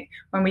pandemic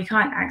when we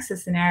can't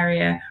access an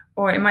area,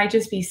 or it might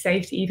just be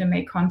safe to even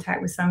make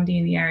contact with somebody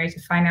in the area to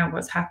find out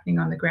what's happening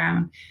on the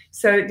ground.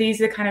 So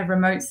these are kind of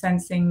remote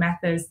sensing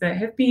methods that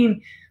have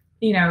been,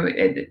 you know,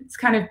 it's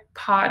kind of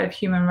part of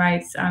human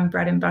rights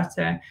bread and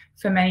butter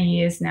for many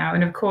years now.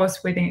 And of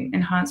course, with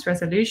enhanced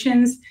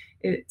resolutions,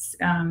 it's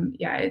allowing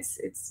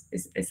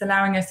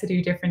us to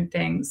do different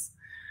things.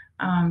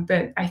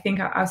 But I think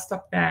I'll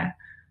stop there.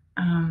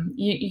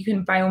 You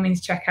can by all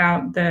means check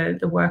out the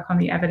work on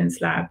the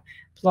Evidence Lab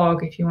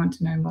blog if you want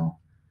to know more.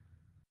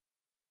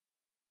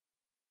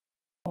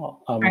 Cool.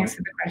 Thanks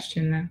for the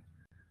question,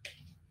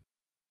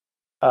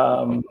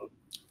 though.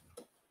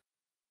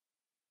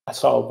 I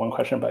saw one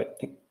question, but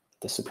it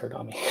disappeared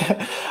on me.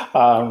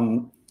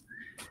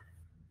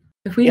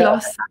 If we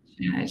lost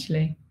Sasha,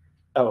 actually.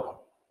 Oh,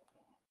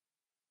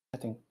 I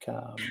think.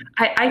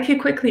 I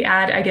could quickly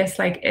add, I guess,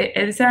 like,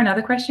 is there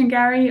another question,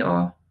 Gary,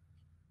 or?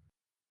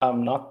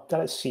 Not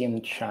that I see in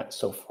the chat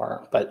so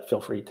far, but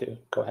feel free to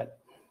go ahead.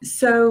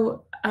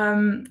 So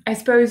I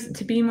suppose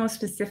to be more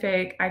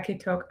specific, I could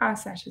talk,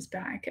 Sasha's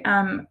back.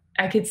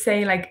 I could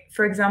say, like,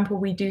 for example,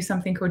 we do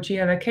something called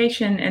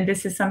geolocation, and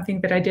this is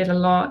something that I did a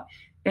lot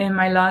in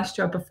my last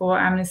job before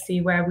Amnesty,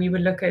 where we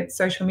would look at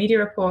social media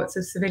reports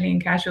of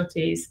civilian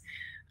casualties.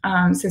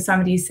 So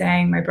somebody's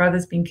saying, my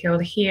brother's been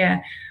killed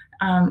here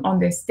on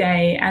this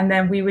day, and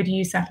then we would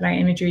use satellite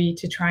imagery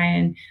to try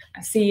and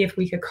see if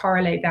we could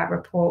correlate that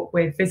report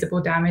with visible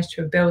damage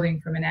to a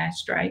building from an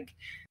airstrike.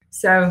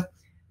 So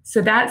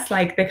that's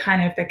like the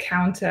kind of the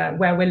counter,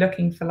 where we're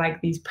looking for like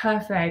these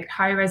perfect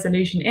high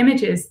resolution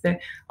images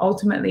that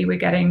ultimately we're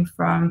getting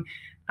from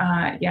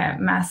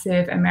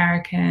massive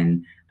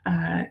American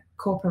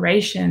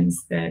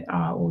corporations that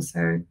are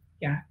also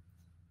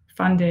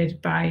funded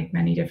by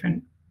many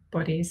different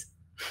bodies.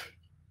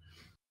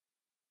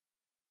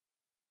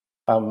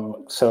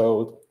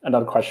 So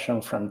another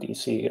question from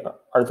DC: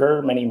 Are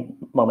there many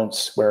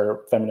moments where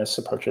feminist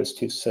approaches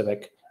to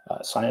civic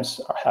science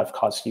have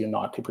caused you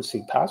not to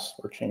proceed past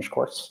or change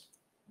course?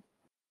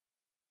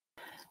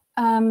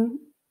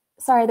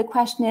 Sorry, the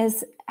question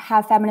is,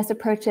 have feminist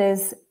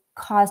approaches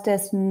caused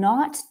us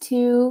not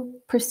to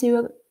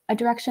pursue a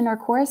direction or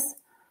course?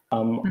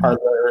 Are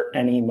there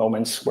any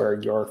moments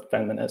where your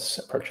feminist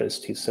approaches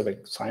to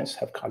civic science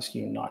have caused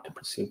you not to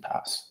pursue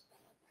past?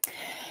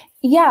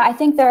 Yeah, I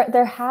think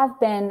there have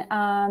been,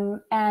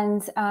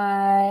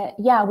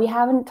 we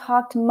haven't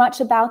talked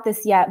much about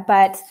this yet,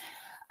 but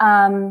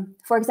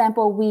for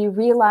example, we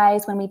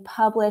realized when we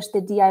published the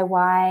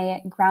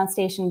DIY Ground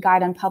Station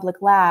Guide on Public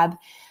Lab,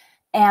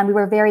 and we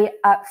were very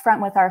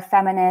upfront with our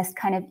feminist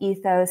kind of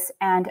ethos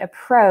and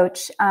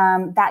approach,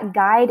 that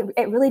guide,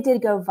 it really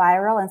did go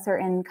viral in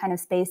certain kind of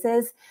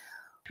spaces.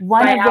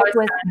 One of which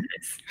was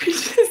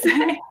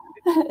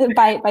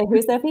by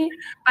who, Sophie?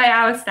 By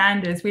our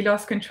standards, we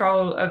lost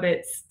control of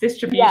its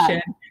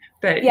distribution. Yeah.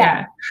 But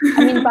yeah.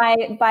 I mean,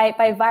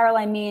 by viral,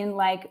 I mean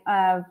like,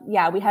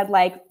 we had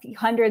like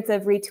hundreds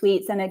of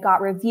retweets, and it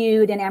got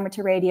reviewed in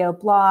amateur radio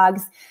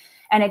blogs,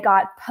 and it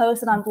got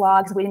posted on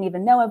blogs we didn't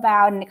even know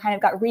about, and it kind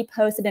of got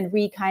reposted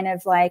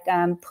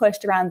and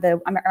pushed around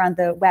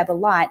the web a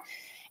lot.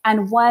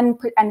 And one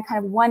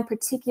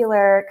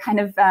particular kind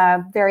of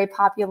very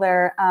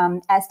popular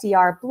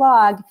SDR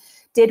blog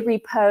did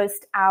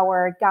repost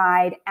our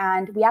guide,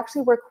 and we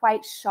actually were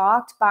quite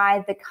shocked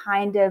by the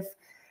kind of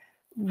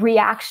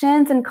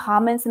reactions and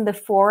comments in the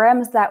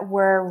forums that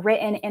were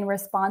written in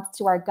response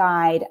to our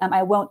guide.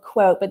 I won't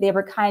quote, but they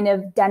were kind of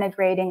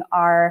denigrating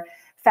our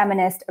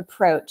feminist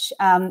approach.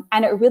 And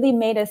it really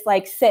made us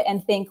like sit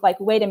and think like,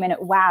 wait a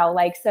minute, wow.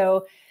 Like,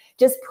 so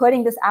just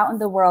putting this out in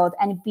the world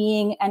and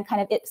being, and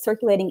kind of it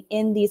circulating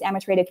in these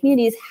amateur radio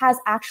communities has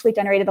actually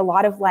generated a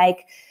lot of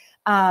like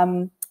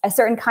a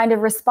certain kind of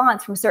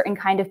response from certain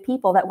kind of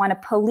people that want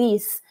to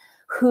police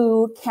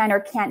who can or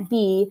can't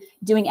be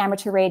doing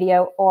amateur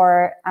radio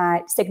or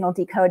signal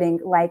decoding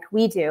like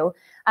we do.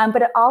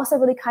 But it also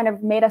really kind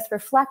of made us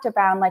reflect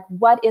around like,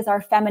 what is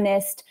our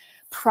feminist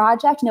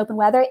project in open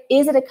weather?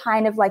 Is it a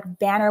kind of like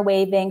banner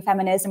waving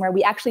feminism where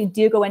we actually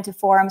do go into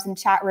forums and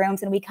chat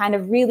rooms and we kind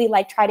of really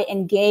like try to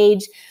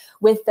engage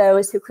with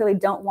those who clearly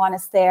don't want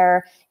us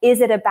there? Is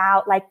it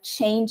about like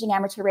changing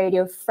amateur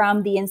radio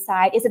from the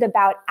inside? Is it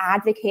about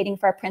advocating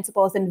for our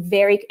principles in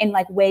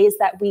like ways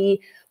that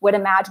we would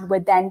imagine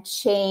would then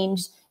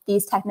change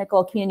these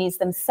technical communities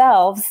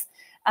themselves?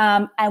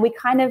 And we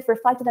kind of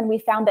reflected and we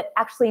found that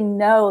actually,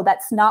 no,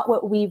 that's not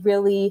what we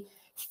really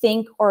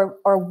think or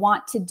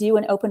want to do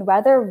in open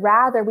weather.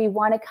 Rather, we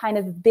want to kind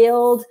of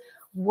build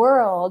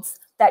worlds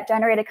that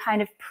generate a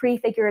kind of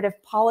prefigurative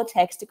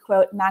politics, to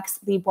quote Max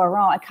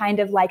Liboiron, a kind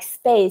of like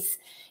space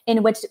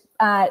in which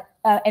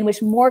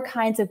more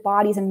kinds of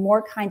bodies and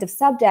more kinds of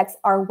subjects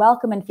are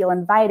welcome and feel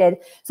invited.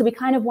 So we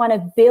kind of want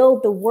to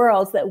build the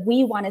worlds that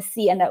we want to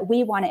see and that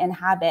we want to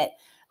inhabit,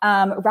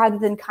 rather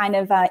than kind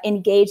of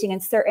engaging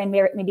in certain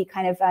maybe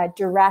kind of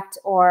direct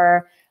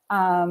or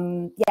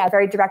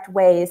very direct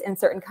ways in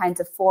certain kinds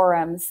of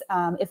forums,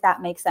 if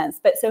that makes sense.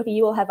 But Sophie,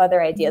 you will have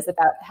other ideas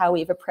about how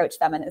we've approached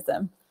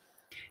feminism.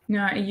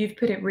 No, you've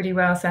put it really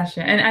well,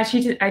 Sasha. And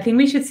actually, I think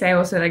we should say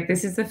also, like,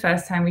 this is the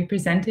first time we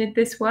presented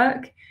this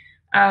work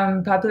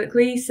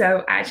publicly.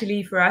 So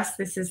actually, for us,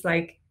 this is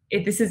like,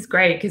 this is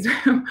great because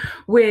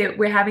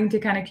we're having to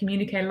kind of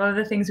communicate a lot of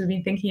the things we've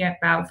been thinking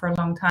about for a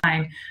long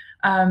time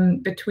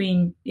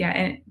between each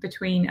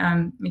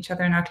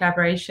other and our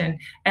collaboration.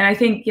 And I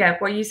think,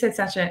 what you said,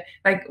 Sasha,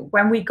 like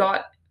when we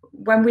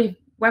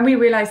when we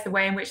realized the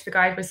way in which the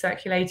guide was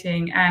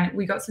circulating and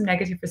we got some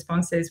negative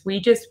responses,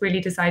 we just really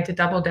decided to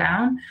double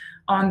down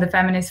on the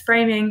feminist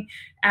framing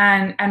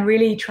and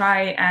really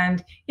try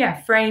and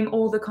frame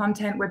all the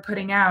content we're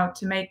putting out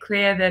to make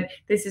clear that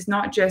this is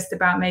not just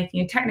about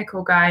making a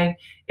technical guide,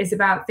 it's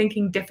about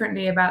thinking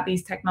differently about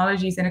these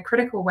technologies in a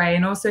critical way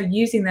and also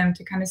using them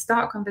to kind of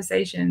start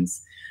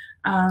conversations.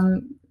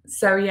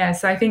 So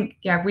I think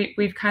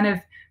we've kind of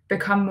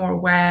become more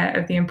aware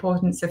of the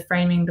importance of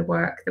framing the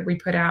work that we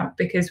put out,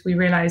 because we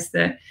realize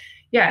that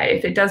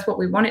if it does what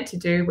we want it to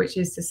do, which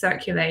is to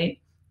circulate,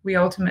 we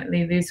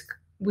ultimately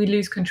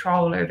lose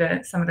control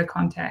over some of the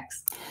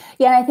context.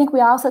 Yeah, and I think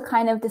we also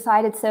kind of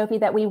decided, Sophie,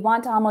 that we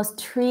want to almost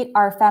treat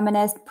our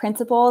feminist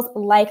principles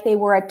like they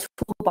were a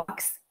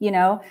toolbox, you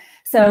know?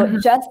 So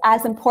just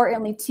as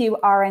importantly to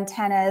our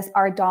antennas,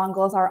 our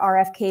dongles, our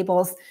RF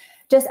cables,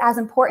 just as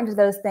important to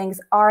those things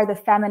are the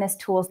feminist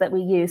tools that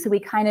we use. So we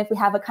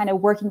have a kind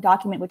of working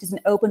document, which is an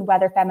open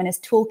weather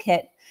feminist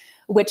toolkit,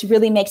 which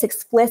really makes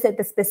explicit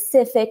the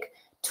specific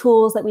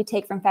tools that we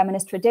take from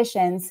feminist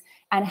traditions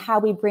and how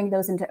we bring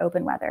those into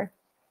open weather.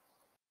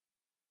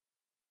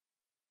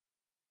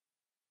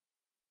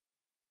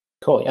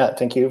 Cool. Yeah,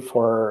 thank you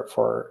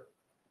for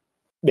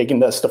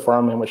making this the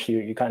forum in which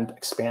you kind of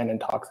expand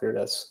and talk through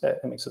this. It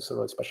makes this a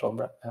really special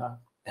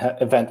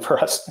event for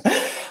us.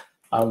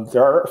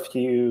 There are a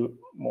few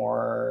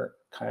more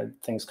kind of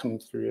things coming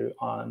through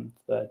on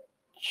the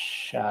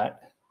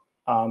chat.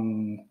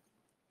 And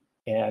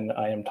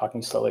I am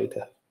talking slowly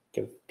to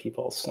give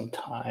people some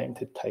time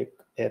to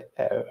type it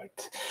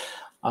out.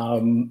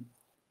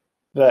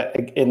 But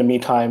in the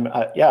meantime,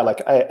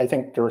 I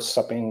think there was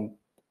something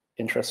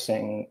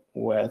interesting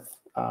with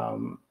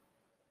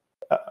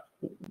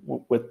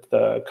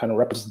the kind of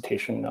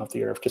representation of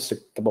the Earth, just to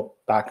double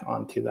back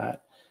onto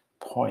that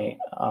point.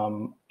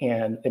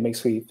 And it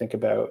makes me think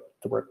about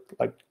the work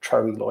like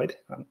Charlie Lloyd.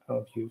 I don't know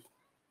if you've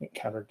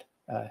encountered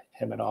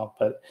him at all,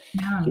 but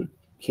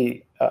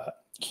he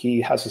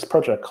has this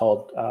project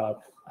called, I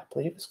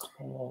believe it's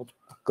called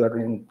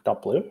Glittering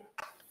Blue,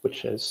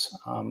 which is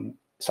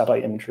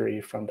satellite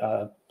imagery from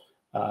the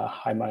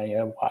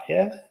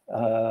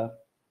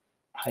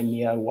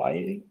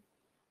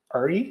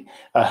Himaya-Ari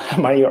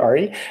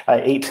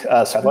 8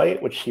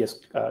 satellite, which he has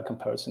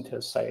composed into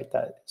a site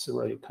that is a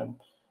really kind of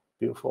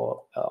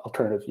beautiful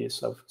alternative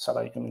use of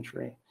satellite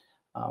imagery,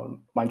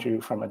 mind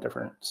you, from a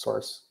different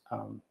source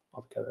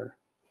altogether.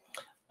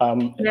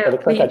 It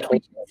looks like I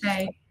totally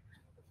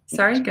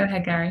sorry, go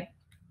ahead, Gary.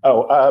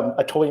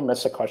 I totally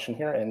missed a question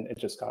here, and it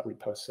just got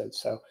reposted.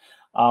 So,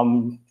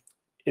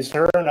 is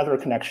there another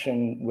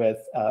connection with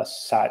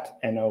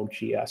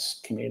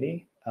SAT-NOGS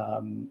community,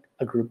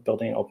 a group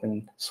building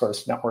open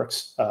source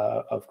networks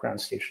of ground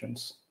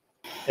stations?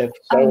 If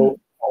so,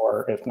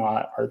 or if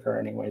not, are there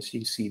any ways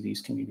you see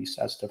these communities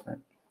as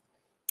different?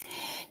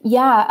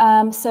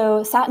 Yeah,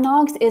 so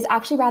SatNogs is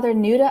actually rather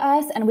new to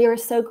us, and we were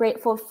so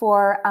grateful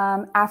for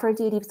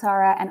Aphrodite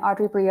Psara and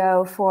Audrey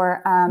Briot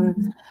for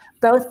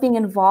both being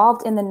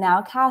involved in the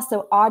Nowcast.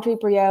 So Audrey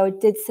Briot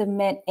did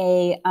submit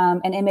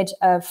an image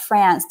of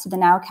France to the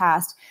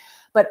Nowcast,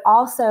 but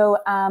also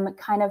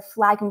kind of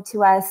flagging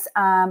to us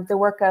the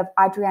work of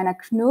Adriana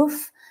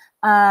Knuff.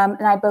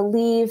 And I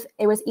believe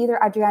it was either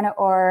Adriana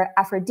or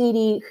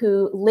Aphrodite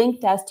who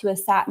linked us to a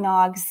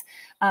SatNogs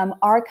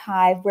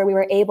archive where we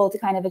were able to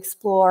kind of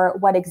explore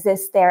what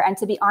exists there. And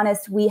to be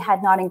honest, we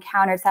had not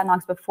encountered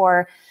SatNogs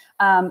before.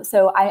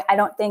 So I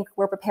don't think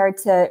we're prepared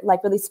to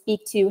really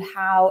speak to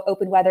how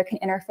open weather can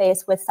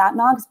interface with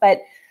SatNogs,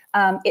 but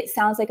it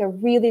sounds like a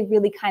really,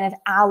 really kind of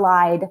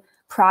allied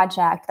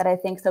project that I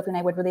think Sophie and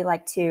I would really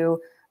like to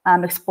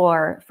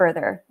explore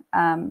further.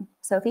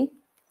 Sophie?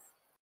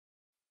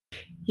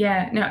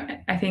 Yeah, no,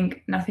 I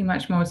think nothing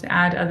much more to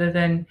add other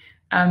than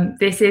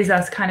this is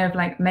us kind of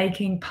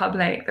making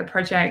public the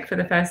project for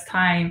the first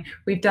time.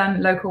 We've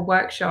done local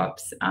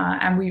workshops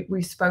and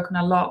we've spoken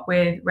a lot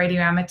with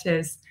radio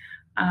amateurs,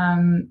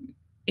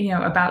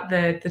 about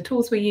the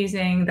tools we're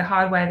using, the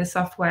hardware, the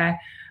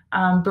software,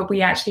 but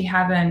we actually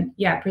haven't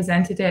yet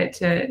presented it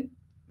to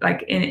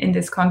in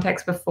this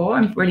context before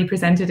and really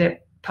presented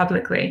it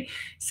publicly.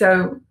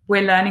 So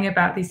we're learning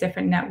about these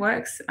different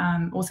networks,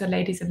 also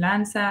Ladies of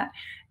Landsat,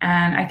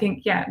 and I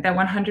think they're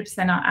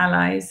 100% our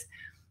allies.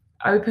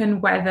 Open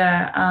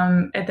weather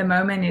at the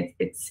moment,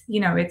 it's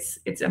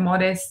a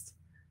modest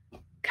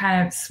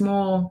kind of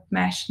small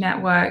mesh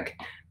network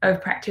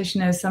of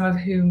practitioners, some of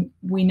whom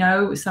we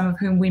know, some of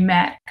whom we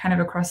met kind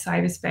of across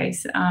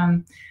cyberspace.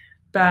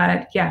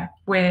 But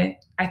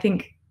I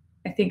think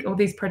all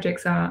these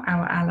projects are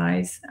our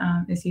allies,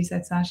 as you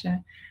said,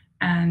 Sasha.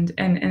 And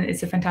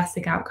it's a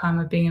fantastic outcome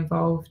of being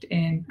involved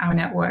in our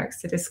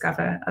networks to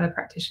discover other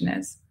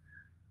practitioners.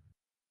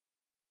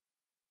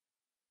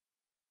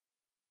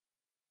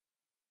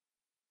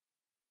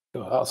 I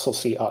also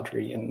see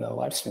Audrey in the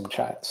live stream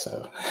chat,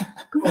 so.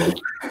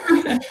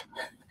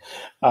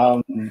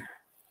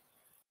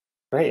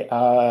 Great.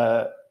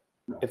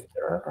 If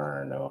there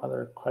are no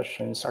other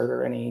questions, are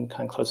there any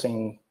kind of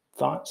closing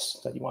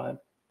thoughts that you want to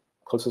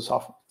close us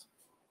off with?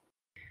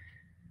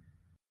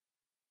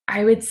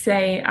 I would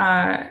say,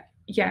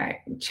 yeah,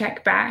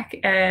 check back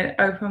at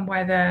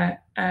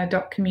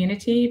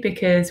openweather.community,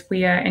 because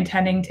we are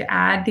intending to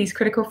add these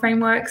critical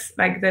frameworks,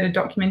 like that are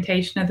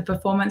documentation of the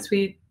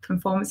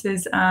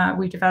performances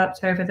we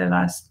developed over the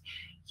last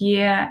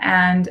year.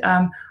 And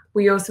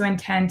we also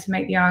intend to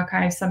make the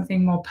archive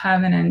something more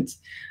permanent,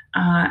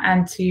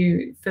 and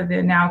for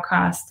the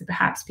Nowcast to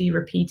perhaps be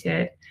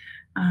repeated.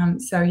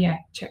 So yeah,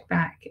 check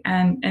back.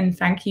 And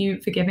thank you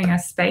for giving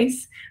us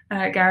space,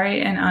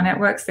 Gary, and our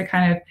networks to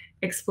kind of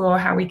explore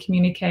how we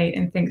communicate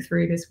and think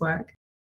through this work.